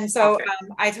that. And so Okay.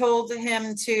 I told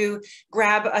him to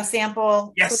grab a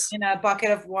sample, Yes. put in a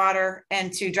bucket of water,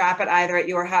 and to drop it either at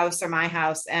your house or my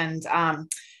house. And,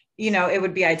 it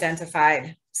would be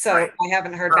identified. So Right. I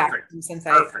haven't heard back Perfect. from him since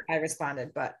Perfect. I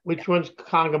responded, but Which one's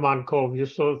Congamon Cove?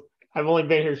 Just so I've only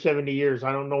been here 70 years.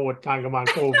 I don't know what Congamon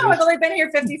Cove no, I've is. only been here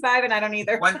 55 and I don't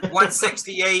either.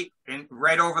 168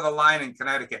 right over the line in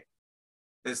Connecticut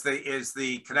is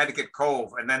the Connecticut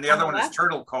Cove, and then the other one is left?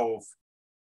 Turtle Cove,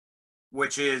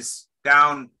 which is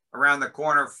down around the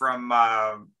corner from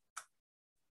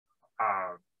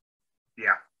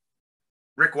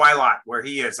Rick Wylot, where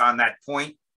he is on that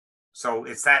point. So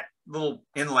it's that little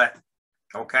inlet.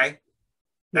 Okay,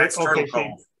 that's Turtle so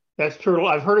Cove. that's Turtle.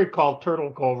 I've heard it called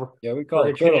Turtle Cove. Yeah, we call Or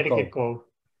it Turtle Connecticut Cove. Cove.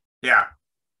 Yeah.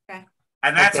 Okay.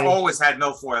 And that's Okay. always had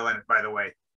milfoil in it, by the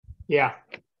way, Yeah.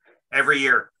 every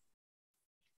year.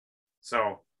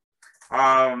 So,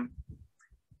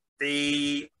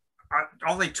 the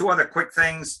only two other quick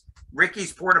things.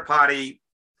 Ricky's porta potty.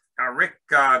 Rick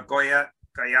Goyat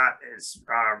is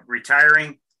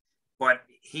retiring, but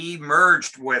he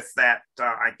merged with that.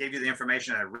 I gave you the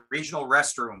information at Regional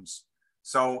Restrooms.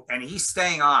 So, and he's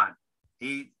staying on.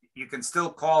 You can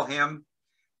still call him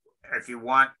if you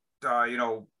want,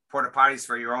 porta potties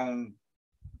for your own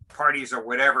parties or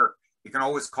whatever. You can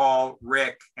always call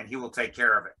Rick and he will take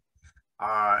care of it.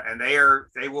 And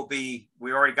they will be,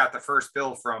 we already got the first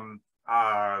bill from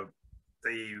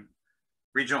the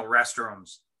Regional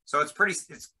Restrooms. So it's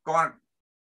going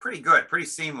pretty good, pretty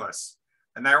seamless.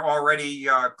 And they're already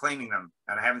cleaning them.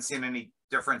 And I haven't seen any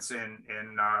difference in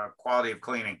quality of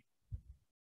cleaning.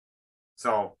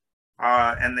 So,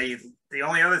 and the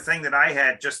only other thing that I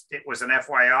had, it was an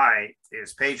FYI,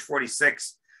 is page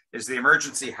 46 is the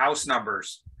emergency house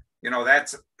numbers.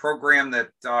 That's a program that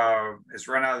is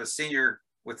run out of the senior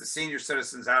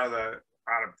citizens out of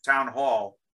town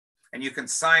hall, and you can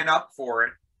sign up for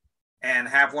it and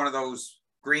have one of those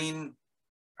green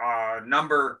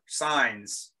number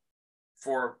signs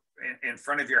in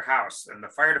front of your house. And the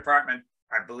fire department,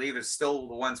 I believe, is still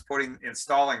the ones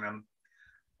installing them.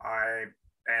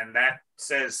 And that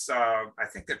says I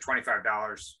think they're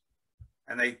 $25,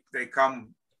 and they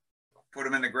come put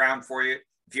them in the ground for you.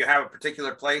 If you have a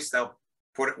particular place, they'll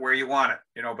put it where you want it,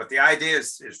 but the idea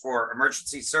is for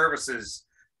emergency services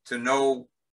to know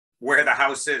where the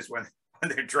house is when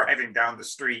they're driving down the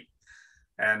street.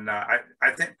 And I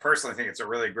personally think it's a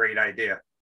really great idea.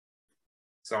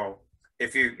 So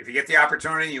if you get the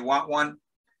opportunity, you want one,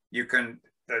 you can,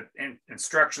 the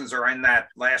instructions are in that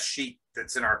last sheet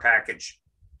that's in our package.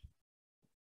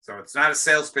 So it's not a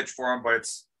sales pitch for them, but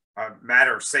it's a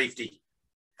matter of safety.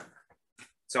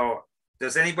 So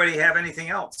does anybody have anything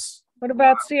else? What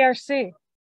about CRC?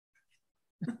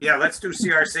 Yeah, let's do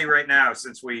CRC right now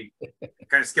since we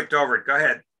kind of skipped over it. Go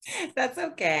ahead. That's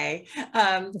okay.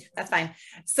 That's fine.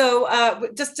 So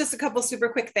just a couple super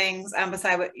quick things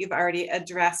beside what you've already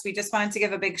addressed. We just wanted to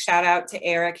give a big shout out to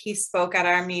Eric. He spoke at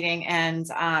our meeting and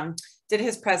did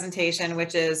his presentation,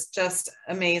 which is just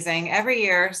amazing. Every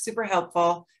year, super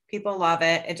helpful. People love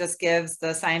it. It just gives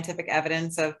the scientific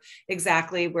evidence of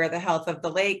exactly where the health of the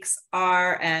lakes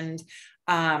are and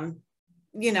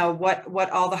you know, what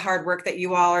all the hard work that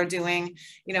you all are doing,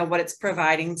 you know, what it's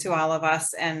providing to all of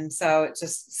us. And so it's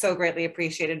just so greatly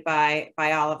appreciated by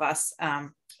all of us.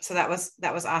 So that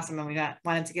was awesome. And we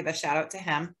wanted to give a shout out to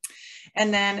him.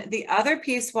 And then the other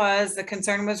piece was the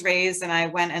concern was raised, and I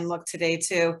went and looked today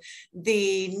too.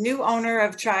 The new owner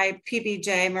of Tribe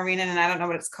PBJ Marina, and I don't know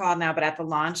what it's called now, but at the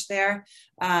launch there,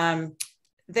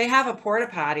 they have a porta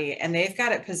potty, and they've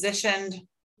got it positioned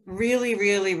really,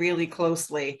 really, really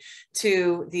closely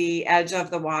to the edge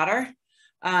of the water.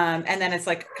 And then it's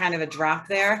like kind of a drop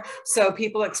there. So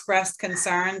people expressed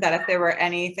concern that if there were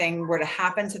anything were to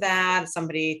happen to that,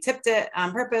 somebody tipped it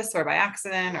on purpose or by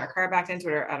accident, or a car backed into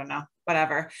it, or I don't know,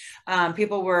 whatever.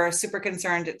 People were super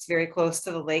concerned. It's very close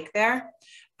to the lake there.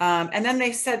 And then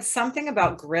they said something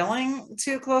about grilling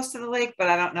too close to the lake, but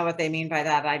I don't know what they mean by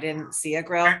that. I didn't see a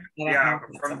grill. Yeah,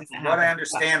 from what I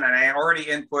understand, and I already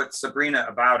input Sabrina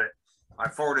about it. I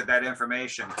forwarded that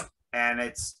information, and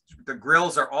the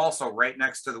grills are also right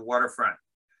next to the waterfront.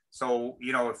 So,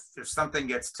 you know, if something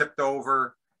gets tipped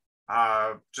over,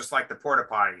 just like the porta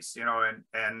potties, you know,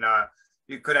 and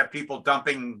you could have people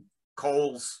dumping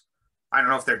coals. I don't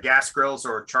know if they're gas grills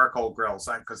or charcoal grills,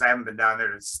 because I haven't been down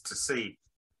there to see.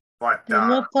 But they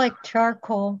look like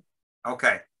charcoal.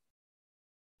 Okay.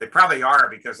 They probably are,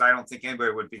 because I don't think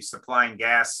anybody would be supplying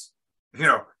gas, you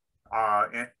know,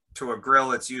 to a grill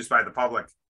that's used by the public.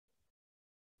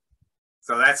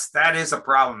 So that is a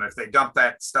problem. If they dump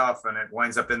that stuff and it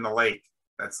winds up in the lake,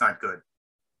 that's not good.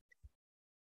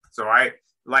 So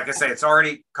like I say,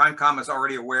 Concom is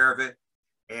already aware of it,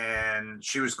 and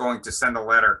she was going to send a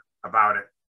letter about it.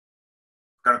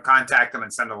 Going to contact them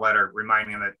and send a letter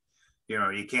reminding them that, you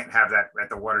know, you can't have that at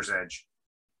the water's edge.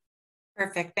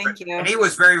 Perfect. Thank you. And he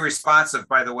was very responsive,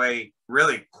 by the way,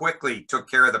 really quickly took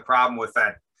care of the problem with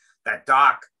that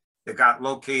dock that got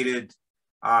located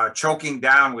choking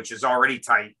down, which is already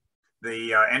tight,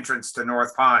 the entrance to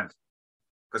North Pond,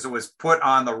 because it was put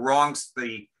on the right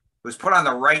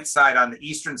side, on the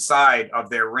eastern side of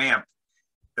their ramp.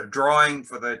 The drawing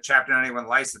for the Chapter 91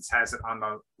 license has it on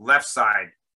the left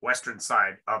side, western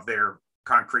side of their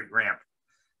concrete ramp.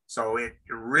 So it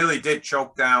really did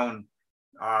choke down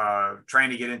trying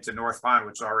to get into North Pond,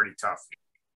 which is already tough.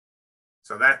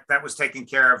 So that was taken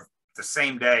care of the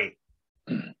same day.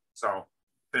 So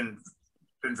been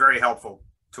very helpful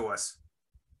to us.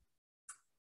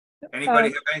 Anybody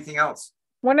have anything else?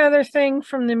 One other thing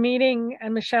from the meeting,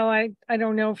 and Michelle, I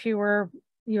don't know if you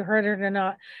heard it or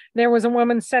not. There was a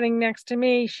woman sitting next to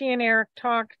me. She and Eric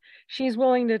talked. She's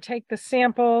willing to take the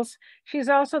samples. She's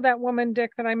also that woman,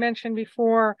 Dick, that I mentioned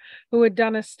before, who had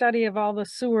done a study of all the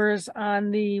sewers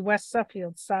on the West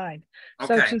Suffield side.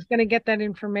 Okay. So she's going to get that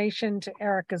information to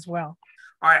Eric as well.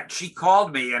 All right. She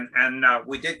called me and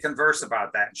we did converse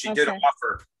about that. She did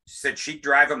offer. She said she'd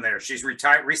drive them there. She's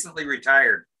recently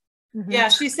retired. Mm-hmm. Yeah,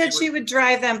 she said she would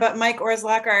drive them, but Mike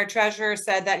Orzlak, our treasurer,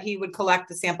 said that he would collect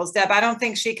the samples. Deb, I don't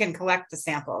think she can collect the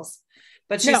samples,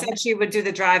 but she said she would do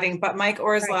the driving. But Mike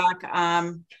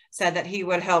Orzlak said that he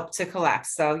would help to collect.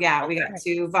 So yeah, we got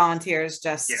 2 volunteers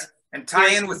just. Yeah, and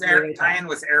tie in with Eric,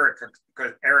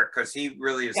 because he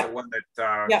really is the one that.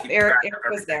 Eric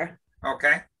was there.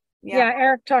 Okay. Yeah,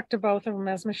 Eric talked to both of them,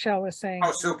 as Michelle was saying.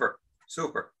 Oh, super.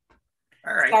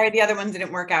 All right. Sorry, the other one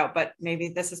didn't work out, but maybe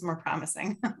this is more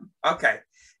promising. Okay.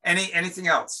 Anything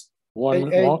else?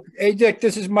 Hey, Dick,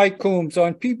 this is Mike Coombs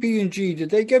on PP&G.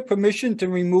 Did they get permission to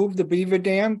remove the beaver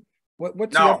dam?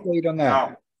 What's the update on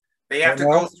that? No, they have to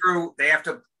go through. They have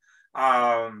to.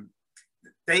 I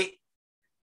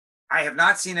have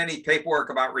not seen any paperwork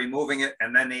about removing it,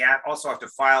 and then they also have to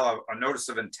file a notice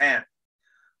of intent.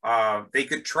 They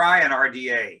could try an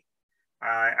RDA.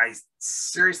 I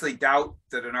seriously doubt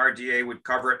that an RDA would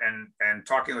cover it, and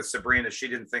talking with Sabrina, she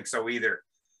didn't think so either.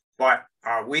 But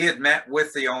we had met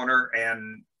with the owner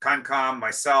and Concom,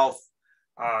 myself,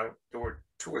 there were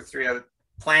 2 or 3 other,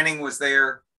 planning was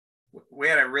there. We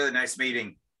had a really nice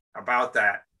meeting about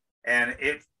that. And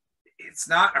it's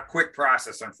not a quick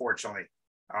process, unfortunately.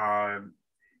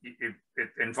 It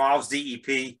involves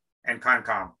DEP and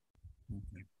Concom.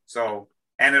 So,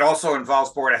 and it also involves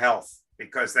Board of Health,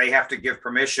 because they have to give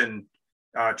permission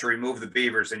to remove the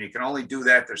beavers, and you can only do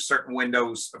that. There's certain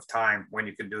windows of time when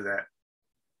you can do that.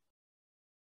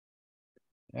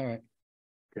 All right.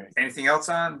 Okay. Anything else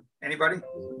on anybody?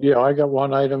 Yeah, I got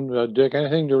one item. Dick,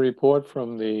 anything to report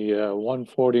from the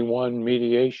 141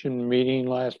 mediation meeting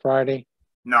last Friday?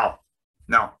 No.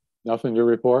 Nothing to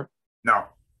report? No.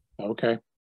 Okay.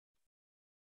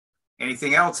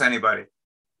 Anything else, anybody?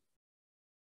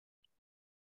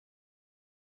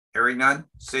 Hearing none,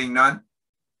 seeing none.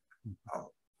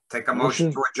 I'll take a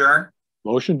motion to adjourn.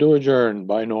 Motion to adjourn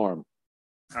by Norm.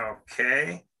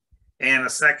 Okay. And a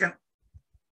second?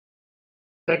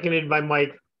 Seconded by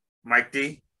Mike. Mike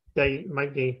D.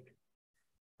 Mike D.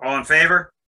 All in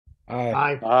favor?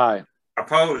 Aye. Aye.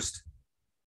 Opposed?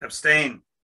 Abstain?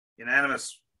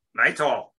 Unanimous? Night all.